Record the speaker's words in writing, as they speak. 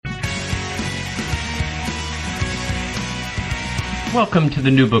Welcome to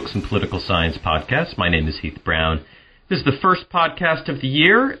the New Books in Political Science podcast. My name is Heath Brown. This is the first podcast of the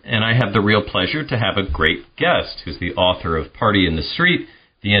year, and I have the real pleasure to have a great guest who's the author of Party in the Street,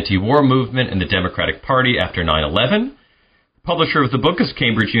 the Antiwar Movement and the Democratic Party After 9/11. Publisher of the book is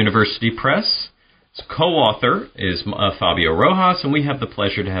Cambridge University Press. His co-author is Fabio Rojas, and we have the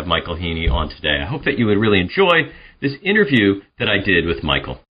pleasure to have Michael Heaney on today. I hope that you would really enjoy this interview that I did with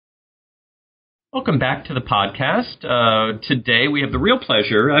Michael. Welcome back to the podcast. Today we have the real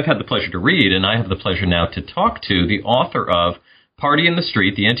pleasure, I've had the pleasure to read, and I have the pleasure now to talk to the author of Party in the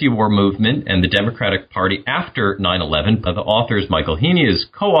Street, the Anti-War Movement and the Democratic Party After 9/11. The author is Michael Heaney. His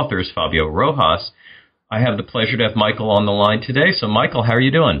co-author is Fabio Rojas. I have the pleasure to have Michael on the line today. So, Michael, how are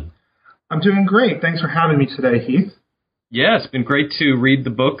you doing? I'm doing great. Thanks for having me today, Heath. Yeah, it's been great to read the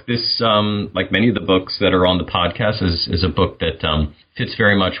book. This, like many of the books that are on the podcast, is a book that fits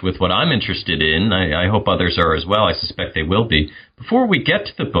very much with what I'm interested in. I hope others are as well. I suspect they will be. Before we get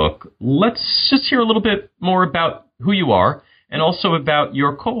to the book, let's just hear a little bit more about who you are and also about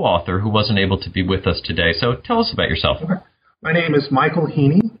your co-author who wasn't able to be with us today. So tell us about yourself. Okay. My name is Michael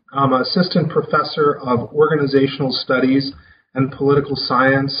Heaney. I'm an assistant professor of organizational studies and political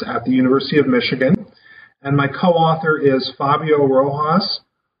science at the University of Michigan. And my co-author is Fabio Rojas,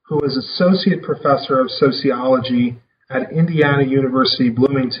 who is associate professor of sociology at Indiana University,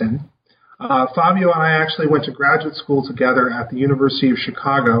 Bloomington. Fabio and I actually went to graduate school together at the University of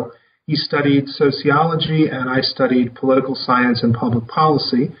Chicago. He studied sociology, and I studied political science and public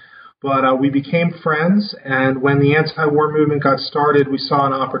policy. But we became friends, and when the anti-war movement got started, we saw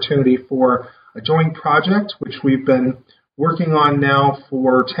an opportunity for a joint project, which we've been working on now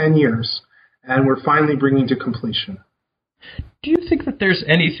for 10 years. And we're finally bringing to completion. Do you think that there's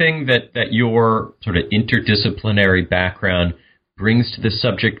anything that your sort of interdisciplinary background brings to this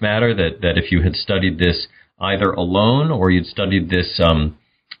subject matter that if you had studied this either alone or you'd studied this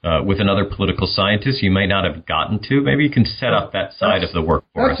with another political scientist, you might not have gotten to? Maybe you can set up that side of the work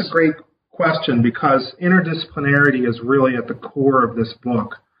for us. That's a great question because interdisciplinarity is really at the core of this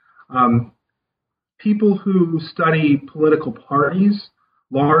book. People who study political parties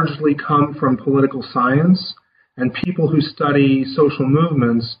largely come from political science, and people who study social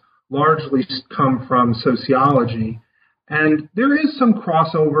movements largely come from sociology. And there is some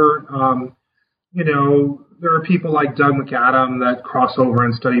crossover. There are people like Doug McAdam that cross over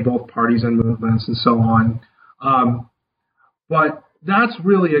and study both parties and movements and so on. But that's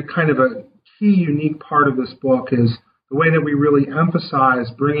really a kind of a key, unique part of this book is the way that we really emphasize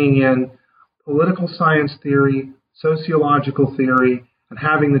bringing in political science theory, sociological theory, and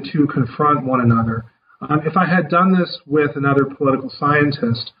having the two confront one another. If I had done this with another political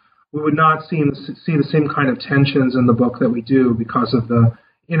scientist, we would not see the same kind of tensions in the book that we do because of the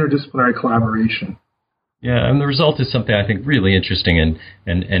interdisciplinary collaboration. Yeah, and the result is something I think really interesting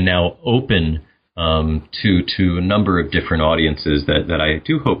and now open to a number of different audiences that I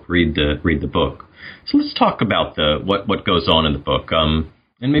do hope read the book. So let's talk about what goes on in the book, and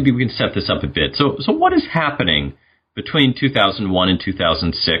maybe we can set this up a bit. So what is happening between 2001 and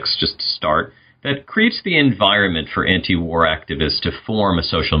 2006, just to start, that creates the environment for anti-war activists to form a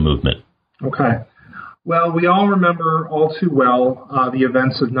social movement? Okay. Well, we all remember all too well the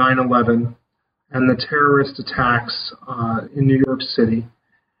events of 9/11 and the terrorist attacks in New York City.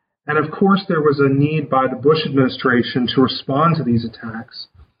 And of course, there was a need by the Bush administration to respond to these attacks.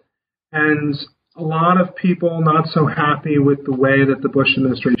 And a lot of people not so happy with the way that the Bush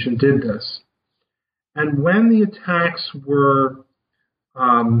administration did this. And when the attacks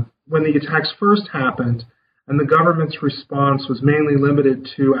first happened, and the government's response was mainly limited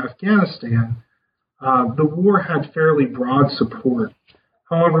to Afghanistan, the war had fairly broad support.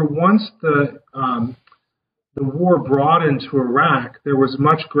 However, once the war broadened to Iraq, there was a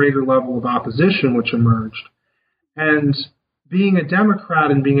much greater level of opposition which emerged. And being a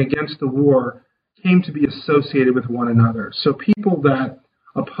Democrat and being against the war came to be associated with one another. So people that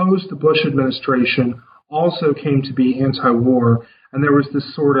opposed the Bush administration also came to be anti-war, and there was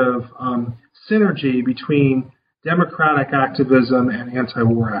this sort of synergy between democratic activism and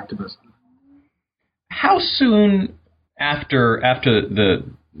anti-war activism. How soon after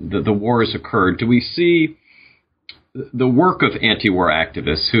the wars occurred do we see the work of anti-war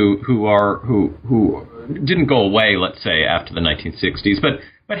activists who didn't go away, let's say, after the 1960s, but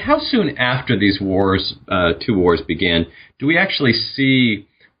how soon after these two wars began, do we actually see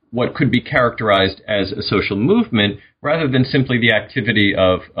what could be characterized as a social movement rather than simply the activity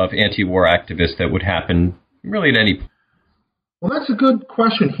of anti-war activists that would happen really at any point? Well, that's a good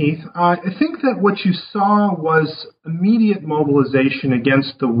question, Heath. I think that what you saw was immediate mobilization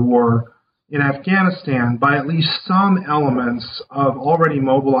against the war in Afghanistan by at least some elements of already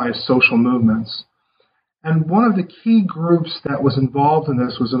mobilized social movements. And one of the key groups that was involved in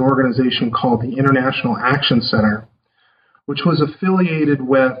this was an organization called the International Action Center, which was affiliated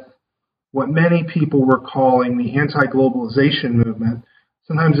with what many people were calling the anti-globalization movement.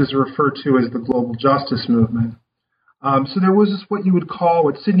 Sometimes it's referred to as the global justice movement. So there was this, what you would call,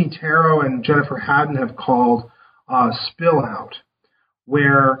 what Sidney Tarrow and Jennifer Haddon have called spill out,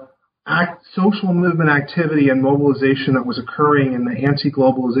 where social movement activity and mobilization that was occurring in the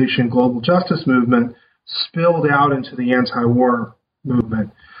anti-globalization global justice movement spilled out into the anti-war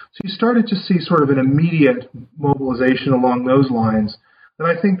movement. So you started to see sort of an immediate mobilization along those lines that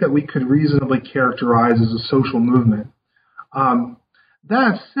I think that we could reasonably characterize as a social movement.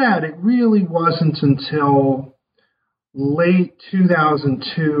 That said, it really wasn't until late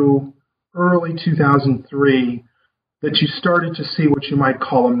 2002, early 2003, that you started to see what you might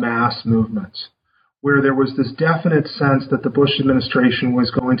call a mass movement, where there was this definite sense that the Bush administration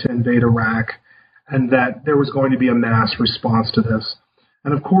was going to invade Iraq and that there was going to be a mass response to this.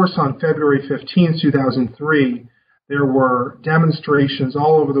 And of course, on February 15, 2003, there were demonstrations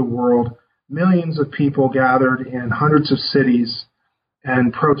all over the world. Millions of people gathered in hundreds of cities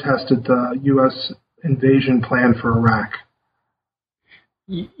and protested the U.S. invasion plan for Iraq.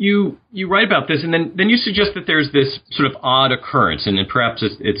 You write about this, and then you suggest that there's this sort of odd occurrence, and perhaps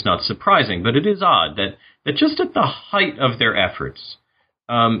it's not surprising, but it is odd that just at the height of their efforts,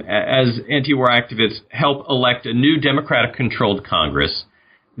 as anti-war activists help elect a new Democratic-controlled Congress,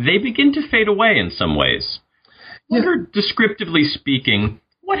 they begin to fade away in some ways. Wonder, descriptively speaking,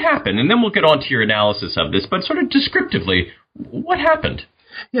 what happened? And then we'll get on to your analysis of this, but sort of descriptively, what happened?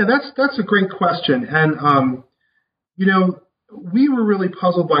 Yeah, that's a great question. And, we were really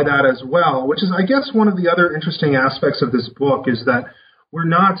puzzled by that as well, which is, I guess, one of the other interesting aspects of this book is that we're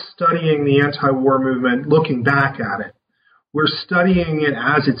not studying the anti-war movement looking back at it. We're studying it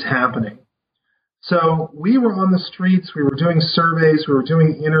as it's happening. So we were on the streets, we were doing surveys, we were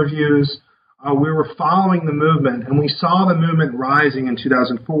doing interviews, we were following the movement, and we saw the movement rising in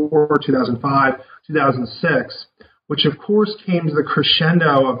 2004, 2005, 2006, which of course came to the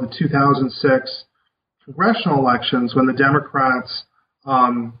crescendo of the 2006 congressional elections when the Democrats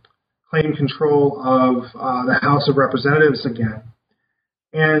claimed control of the House of Representatives again.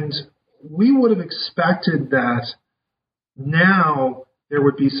 And we would have expected that now there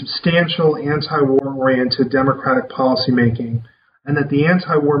would be substantial anti-war-oriented Democratic policymaking and that the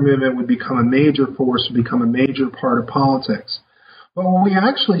anti-war movement would become a major force, would become a major part of politics. But what we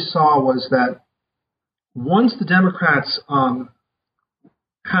actually saw was that once the Democrats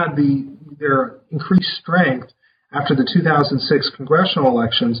had their increased strength after the 2006 congressional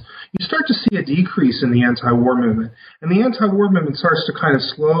elections, you start to see a decrease in the anti-war movement. And the anti-war movement starts to kind of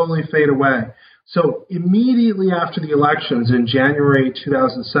slowly fade away. So immediately after the elections in January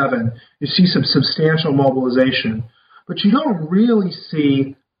 2007, you see some substantial mobilization. But you don't really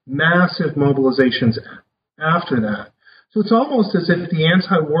see massive mobilizations after that. So it's almost as if the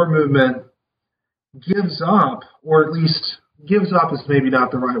anti-war movement gives up, or at least gives up is maybe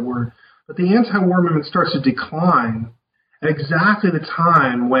not the right word, but the anti-war movement starts to decline at exactly the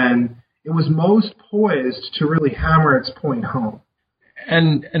time when it was most poised to really hammer its point home.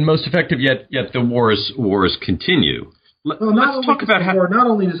 And most effective, yet the wars continue. Let's talk about how not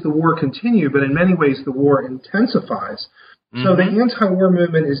only does the war continue, but in many ways the war intensifies. Mm-hmm. So the anti-war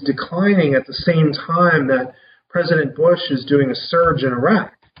movement is declining at the same time that President Bush is doing a surge in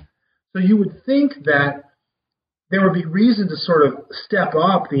Iraq. So you would think that there would be reason to sort of step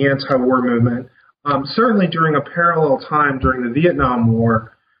up the anti-war movement. Certainly during a parallel time during the Vietnam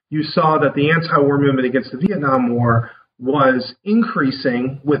War, you saw that the anti-war movement against the Vietnam War was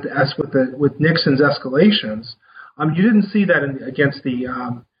increasing with Nixon's escalations. You didn't see that against the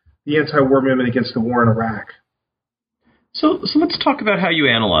anti-war movement against the war in Iraq. So let's talk about how you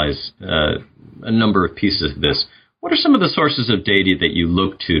analyze a number of pieces of this. What are some of the sources of data that you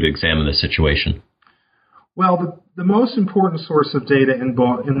look to examine the situation? Well, the most important source of data in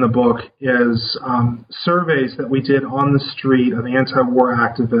the book is surveys that we did on the street of anti-war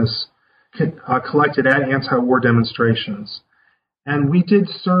activists collected at anti-war demonstrations. And we did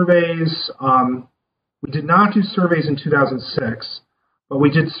surveys, we did not do surveys in 2006, but we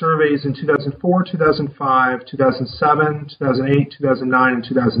did surveys in 2004, 2005, 2007, 2008, 2009, and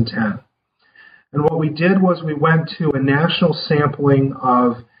 2010. And what we did was we went to a national sampling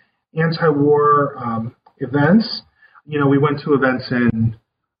of anti-war events. We went to events in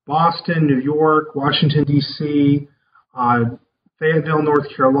Boston, New York, Washington, D.C., Fayetteville, North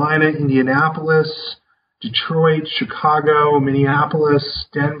Carolina, Indianapolis, Detroit, Chicago, Minneapolis,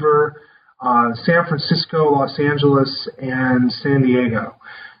 Denver, San Francisco, Los Angeles, and San Diego.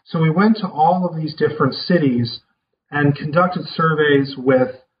 So we went to all of these different cities and conducted surveys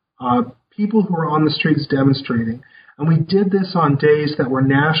with people who were on the streets demonstrating. And we did this on days that were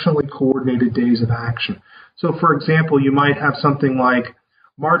nationally coordinated days of action. So, for example, you might have something like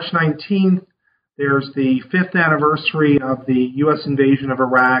March 19th, there's the 5th anniversary of the U.S. invasion of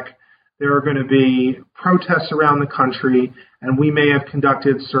Iraq. There are going to be protests around the country, and we may have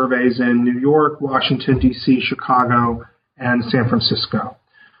conducted surveys in New York, Washington, D.C., Chicago, and San Francisco.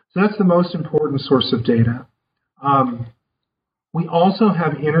 So that's the most important source of data. We also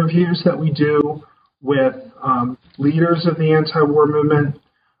have interviews that we do with leaders of the anti-war movement.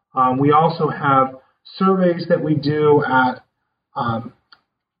 We also have surveys that we do at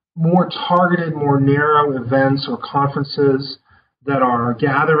more targeted, more narrow events or conferences that are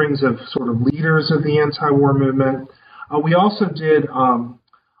gatherings of sort of leaders of the anti-war movement. We also did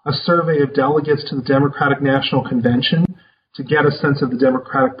a survey of delegates to the Democratic National Convention to get a sense of the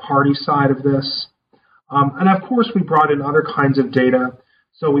Democratic Party side of this. And of course, we brought in other kinds of data.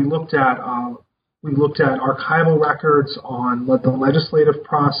 So we looked at archival records on the legislative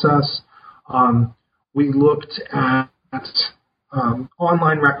process. We looked at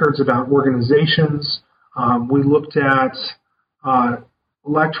online records about organizations. We looked at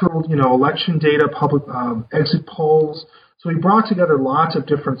election data, public exit polls. So we brought together lots of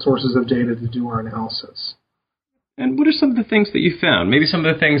different sources of data to do our analysis. And what are some of the things that you found? Maybe some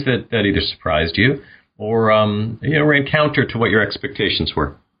of the things that either surprised you or were in counter to what your expectations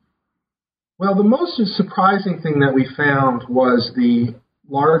were? Well, the most surprising thing that we found was the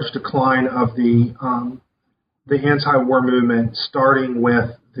large decline of the anti-war movement starting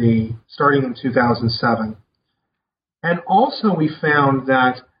in 2007. And also we found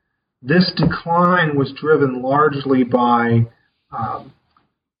that this decline was driven largely by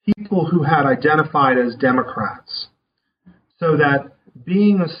people who had identified as Democrats. So that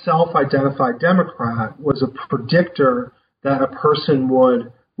being a self-identified Democrat was a predictor that a person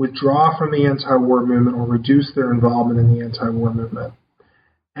would withdraw from the anti-war movement or reduce their involvement in the anti-war movement.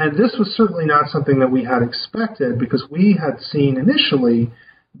 And this was certainly not something that we had expected because we had seen initially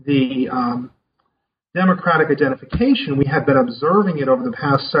the Democratic identification. We had been observing it over the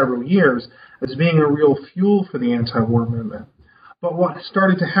past several years as being a real fuel for the anti-war movement. But what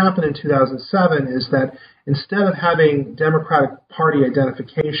started to happen in 2007 is that instead of having Democratic Party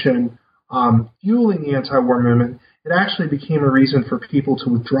identification fueling the anti-war movement, it actually became a reason for people to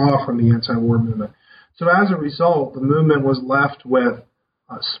withdraw from the anti-war movement. So as a result, the movement was left with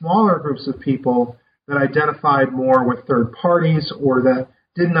smaller groups of people that identified more with third parties or that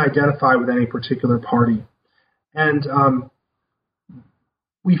didn't identify with any particular party. And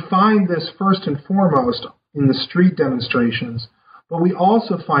we find this first and foremost in the street demonstrations, but we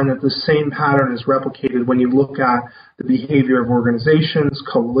also find that the same pattern is replicated when you look at the behavior of organizations,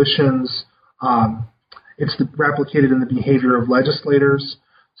 coalitions. It's replicated in the behavior of legislators.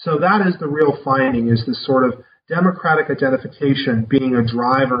 So that is the real finding, is this sort of Democratic identification being a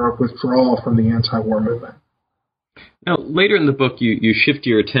driver of withdrawal from the anti-war movement. Now, later in the book, you shift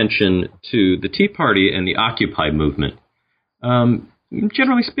your attention to the Tea Party and the Occupy movement.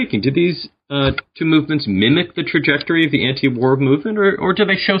 Generally speaking, did these two movements mimic the trajectory of the anti-war movement, or do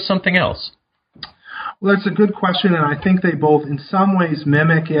they show something else? Well, that's a good question, and I think they both in some ways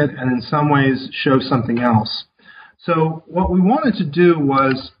mimic it and in some ways show something else. So what we wanted to do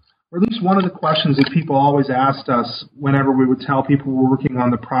was, or at least one of the questions that people always asked us whenever we would tell people we're working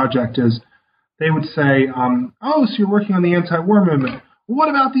on the project is, they would say, oh, so you're working on the anti-war movement. Well, what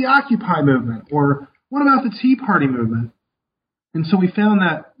about the Occupy movement? Or what about the Tea Party movement? And so we found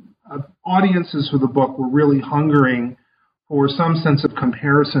that audiences for the book were really hungering for some sense of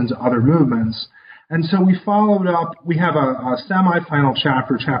comparison to other movements. And so we followed up. We have a semi-final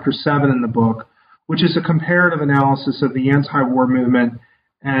chapter, chapter 7 in the book, which is a comparative analysis of the anti-war movement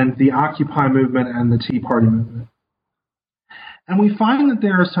and the Occupy movement and the Tea Party movement. And we find that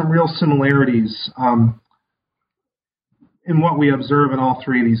there are some real similarities in what we observe in all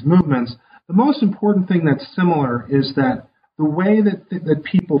three of these movements. The most important thing that's similar is that the way that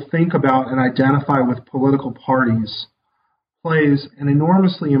people think about and identify with political parties plays an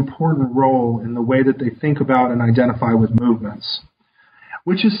enormously important role in the way that they think about and identify with movements,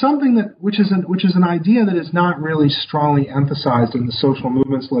 which is an idea that is not really strongly emphasized in the social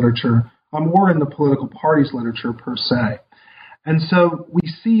movements literature or in the political parties literature per se. And so we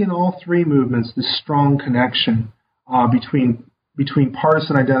see in all three movements this strong connection between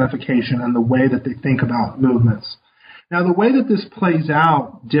partisan identification and the way that they think about movements. Now, the way that this plays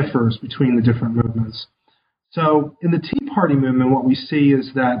out differs between the different movements. So in the Tea Party movement, what we see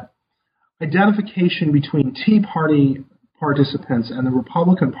is that identification between Tea Party participants and the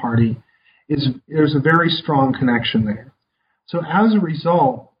Republican Party there's a very strong connection there. So as a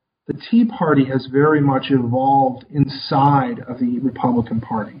result, the Tea Party has very much evolved inside of the Republican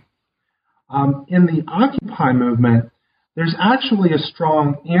Party. In the Occupy movement, there's actually a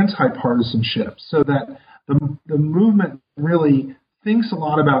strong anti-partisanship, so that the movement really thinks a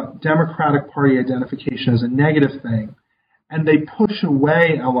lot about Democratic Party identification as a negative thing, and they push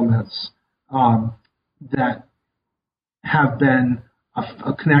away elements that have been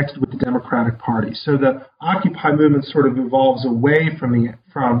connected with the Democratic Party. So the Occupy movement sort of evolves away from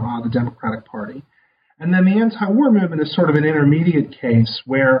the Democratic Party. And then the anti-war movement is sort of an intermediate case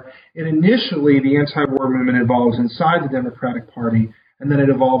where initially the anti-war movement evolves inside the Democratic Party, and then it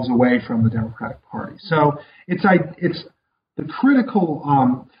evolves away from the Democratic Party. So it's the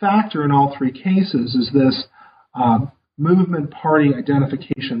critical factor in all three cases is this movement-party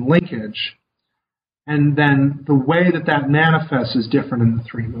identification linkage, and then the way that manifests is different in the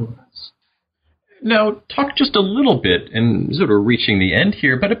three movements. Now, talk just a little bit, and sort of reaching the end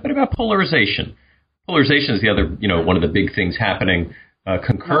here, but about polarization. Polarization is the other, one of the big things happening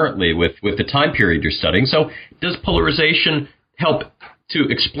concurrently with the time period you're studying. So, does polarization help to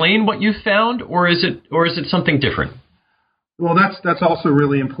explain what you found, or is it something different? Well, that's also a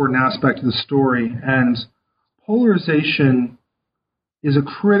really important aspect of the story, and polarization is a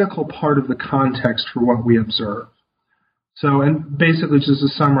critical part of the context for what we observe. So, and basically, just to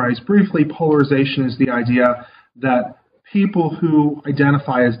summarize briefly, polarization is the idea that people who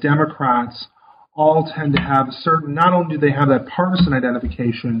identify as Democrats all tend to have a certain, not only do they have that partisan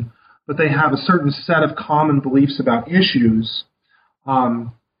identification, but they have a certain set of common beliefs about issues.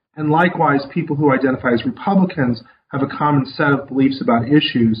 And likewise, people who identify as Republicans have a common set of beliefs about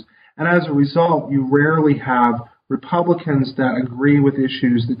issues. And as a result, you rarely have Republicans that agree with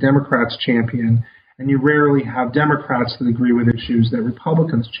issues that Democrats champion, and you rarely have Democrats that agree with issues that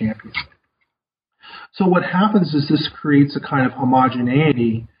Republicans champion. So what happens is this creates a kind of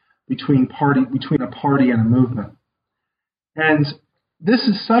homogeneity between a party and a movement. And this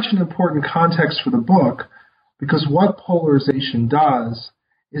is such an important context for the book, because what polarization does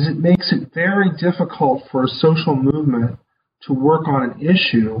is it makes it very difficult for a social movement to work on an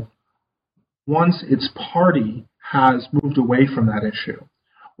issue once its party has moved away from that issue,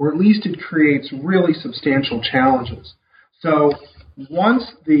 or at least it creates really substantial challenges. So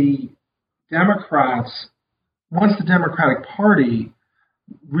once the Democratic Party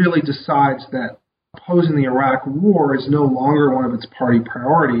really decides that opposing the Iraq War is no longer one of its party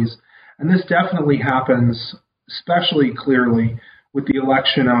priorities, and this definitely happens especially clearly with the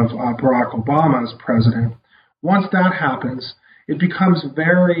election of Barack Obama as president. Once that happens, it becomes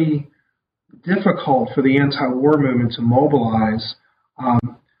very difficult for the anti-war movement to mobilize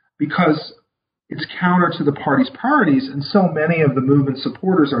because it's counter to the party's priorities, and so many of the movement's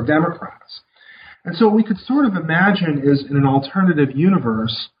supporters are Democrats. And so what we could sort of imagine is in an alternative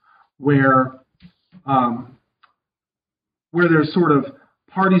universe where there's sort of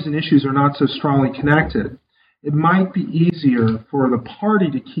parties and issues are not so strongly connected, it might be easier for the party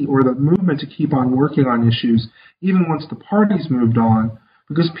to keep, or the movement to keep on working on issues even once the party's moved on,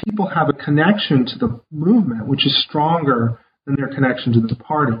 because people have a connection to the movement which is stronger than their connection to the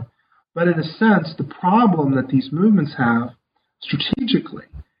party. But in a sense, the problem that these movements have strategically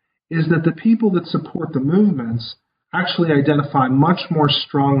is that the people that support the movements actually identify much more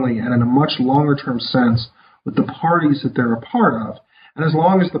strongly and in a much longer-term sense with the parties that they're a part of. And as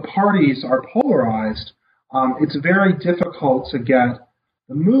long as the parties are polarized, it's very difficult to get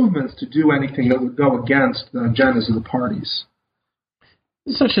the movements to do anything that would go against the agendas of the parties.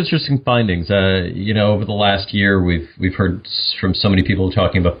 Such interesting findings. Over the last year, we've heard from so many people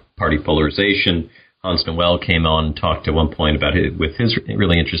talking about party polarization. Hans Noel came on and talked at one point about it with his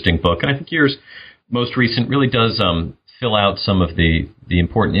really interesting book. And I think yours, most recent, really does fill out some of the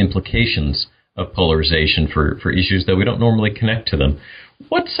important implications of polarization for issues that we don't normally connect to them.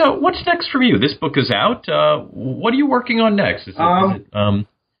 What's next for you? This book is out. What are you working on next?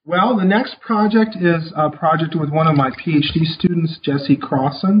 Well, the next project is a project with one of my PhD students, Jesse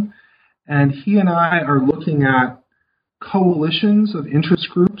Crossan, and he and I are looking at coalitions of interest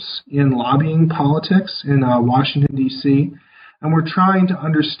groups in lobbying politics in Washington, D.C., and we're trying to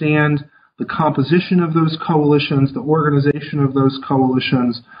understand the composition of those coalitions, the organization of those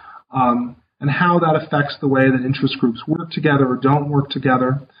coalitions, and how that affects the way that interest groups work together or don't work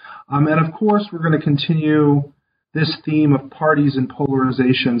together. And of course, we're going to continue this theme of parties and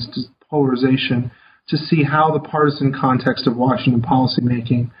polarization to see how the partisan context of Washington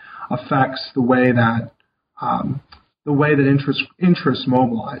policymaking affects the way that the way that interests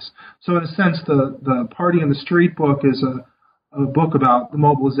mobilize. So in a sense, the Party in the Street book is a book about the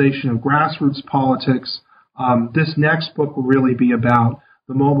mobilization of grassroots politics. This next book will really be about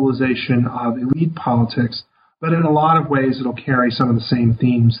the mobilization of elite politics, but in a lot of ways it'll carry some of the same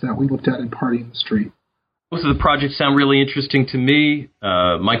themes that we looked at in Party in the Street. Most of the projects sound really interesting to me.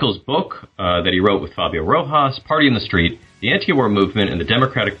 Michael's book that he wrote with Fabio Rojas, Party in the Street, The Antiwar Movement and the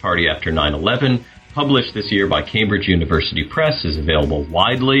Democratic Party After 9/11, published this year by Cambridge University Press, is available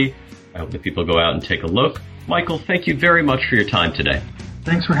widely. I hope that people go out and take a look. Michael, thank you very much for your time today.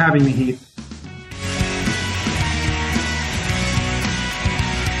 Thanks for having me, Heath.